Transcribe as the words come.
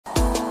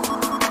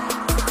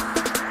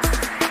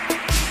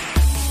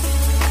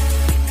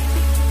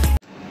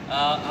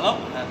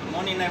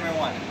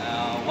everyone.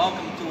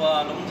 Welcome to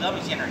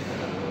Zhangqiu Jinan.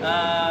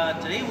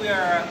 Today we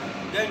are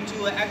going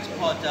to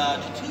export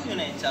 2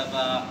 units of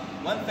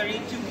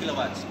 132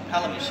 kilowatts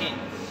pellet machine,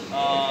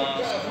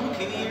 screw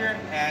carrier,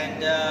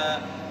 and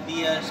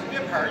the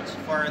spare parts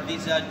for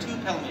these 2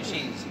 pellet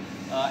machines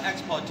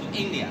export to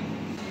India.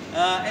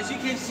 As you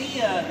can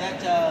see,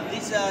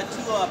 these 2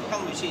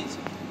 pellet machines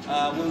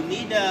will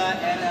need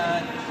a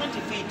 20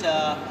 feet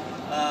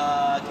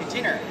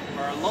container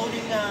for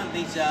loading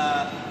these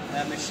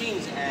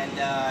machines and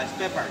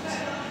spare parts.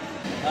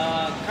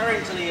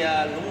 Currently,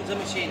 Zhangqiu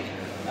machine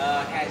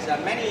has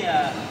many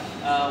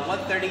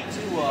 132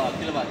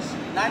 kilowatts,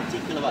 90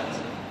 kilowatts,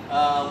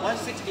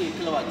 160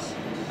 kilowatts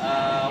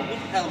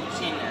wood pellet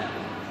machine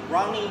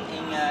running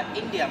in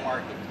India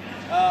market.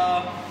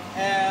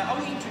 I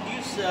will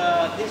introduce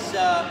this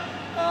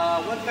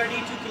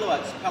 132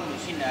 kilowatts pellet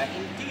machine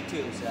in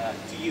details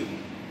to you.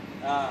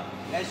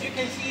 As you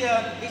can see,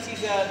 this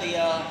is the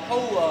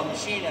whole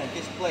machine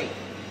display.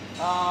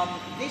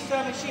 This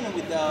machine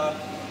with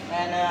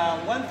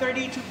an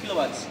 132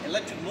 kilowatts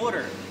electric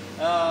motor,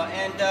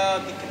 and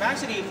the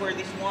capacity for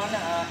this one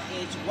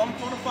is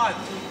 1.5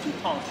 to 2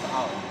 tons per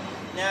hour.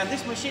 Now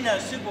this machine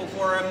is suitable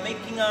for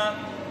making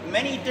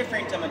many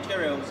different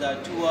materials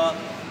to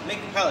make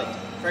pellet.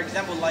 For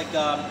example, like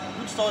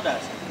wood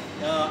sawdust,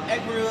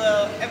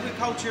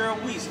 agricultural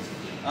waste,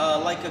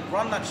 like a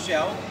groundnut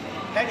shell,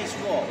 paddy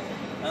straw,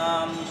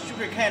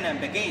 sugar cane and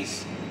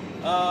bagasse,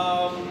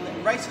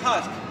 rice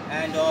husk,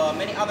 and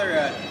many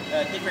other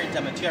different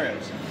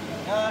materials.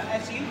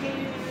 As you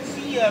can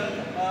see,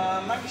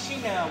 my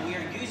machine, we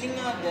are using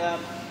the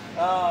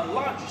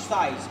large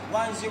size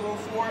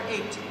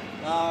 1048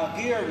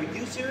 gear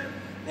reducer,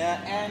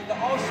 and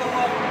also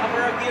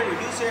our gear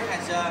reducer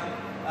has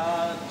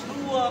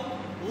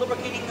 2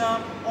 lubricating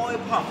oil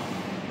pump.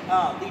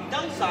 The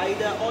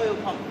downside oil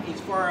pump is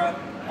for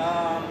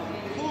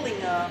cooling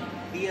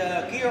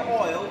the gear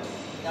oil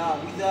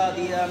with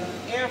the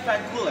air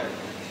fan cooler,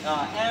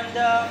 and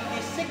the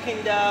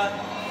second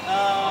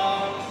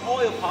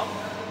oil pump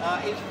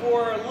is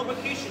for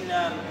lubrication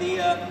the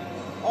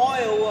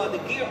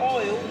gear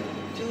oil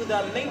to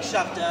the main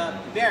shaft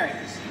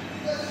bearings.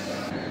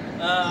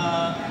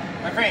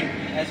 My friend,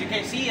 as you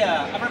can see,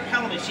 our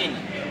pellet machine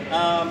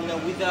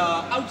with the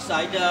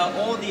outside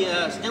all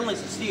the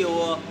stainless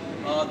steel,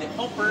 the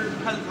hopper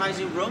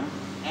pelletizing room,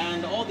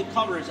 and all the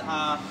covers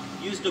are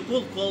used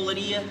good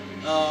quality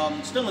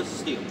stainless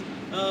steel.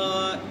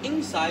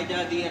 Inside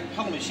the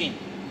pellet machine,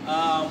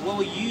 we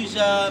will use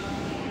the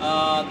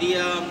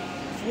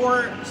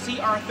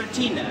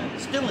 4CR13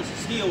 stainless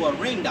steel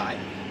ring die.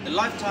 The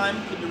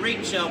lifetime could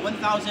reach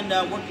 1,000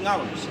 working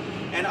hours.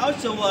 And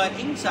also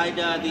inside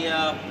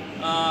the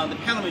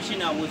pellet machine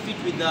will fit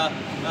with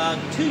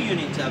 2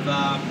 units of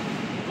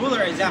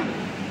ruler example.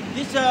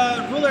 This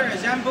ruler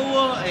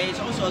example is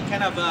also a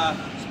kind of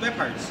spare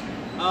parts.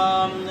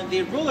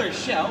 The ruler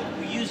shell,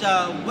 we use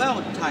a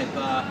weld type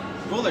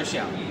roller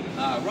shell.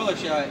 Roller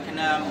shell can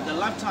the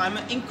lifetime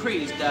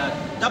increased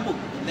double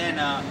than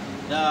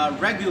the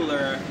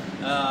regular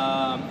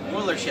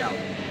roller shell.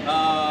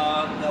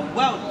 The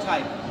weld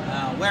type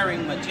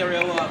wearing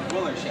material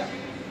roller shell.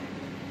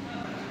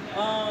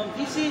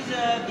 This is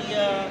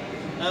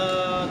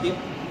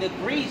the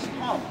grease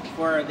pump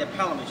for the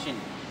pellet machine.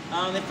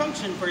 The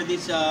function for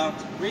this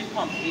grease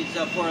pump is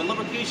for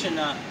lubrication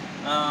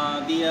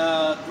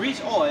the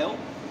grease oil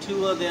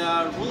to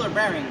the roller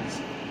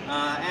bearings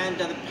and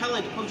the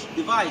pellet push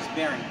device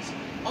bearings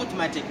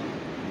automatically.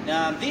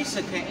 This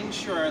can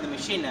ensure the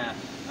machine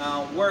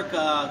work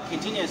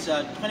continuous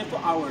 24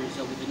 hours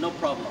with no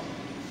problem.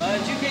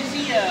 As you can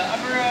see,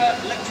 our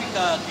electric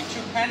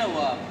control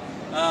panel,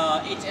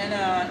 it's an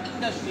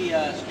industry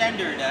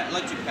standard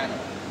electric panel,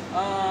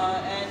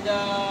 and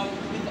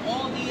with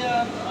all the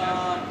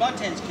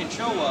buttons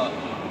control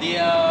the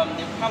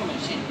pellet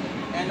machine,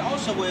 and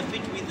also will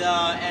fit with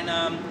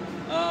an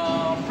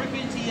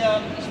frequency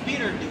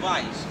speeder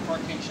device for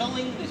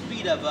controlling the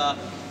speed of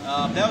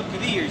belt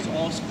conveyors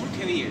or screw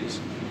conveyors.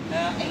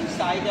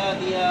 Inside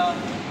the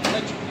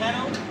electric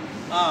panel,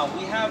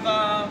 we have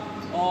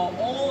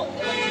all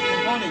electric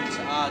components,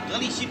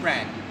 Xiuhui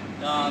brand,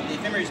 the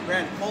famous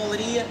brand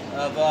quality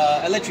of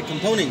electric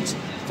components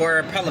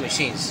for pellet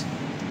machines.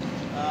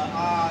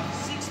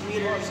 6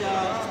 meters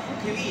screw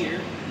conveyor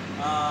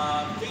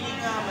feeding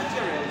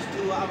materials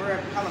to our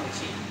pellet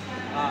machine.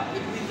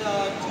 It with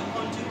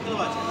 2.2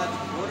 kilowatts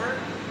electric motor,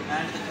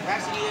 and the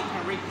capacity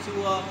can reach to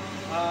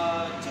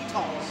 2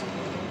 tons.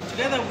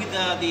 Together with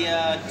the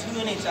 2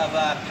 units of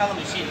pellet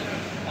machine,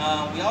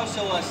 we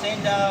also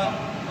send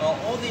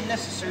all the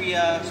necessary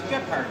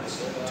spare parts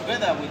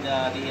together with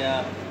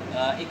the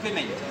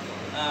equipment.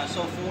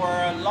 So for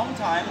a long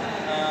time,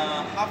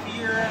 half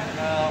year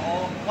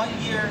or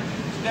 1 year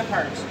spare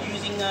parts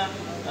using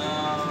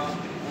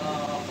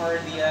for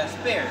the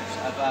spares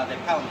of the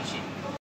pellet machine.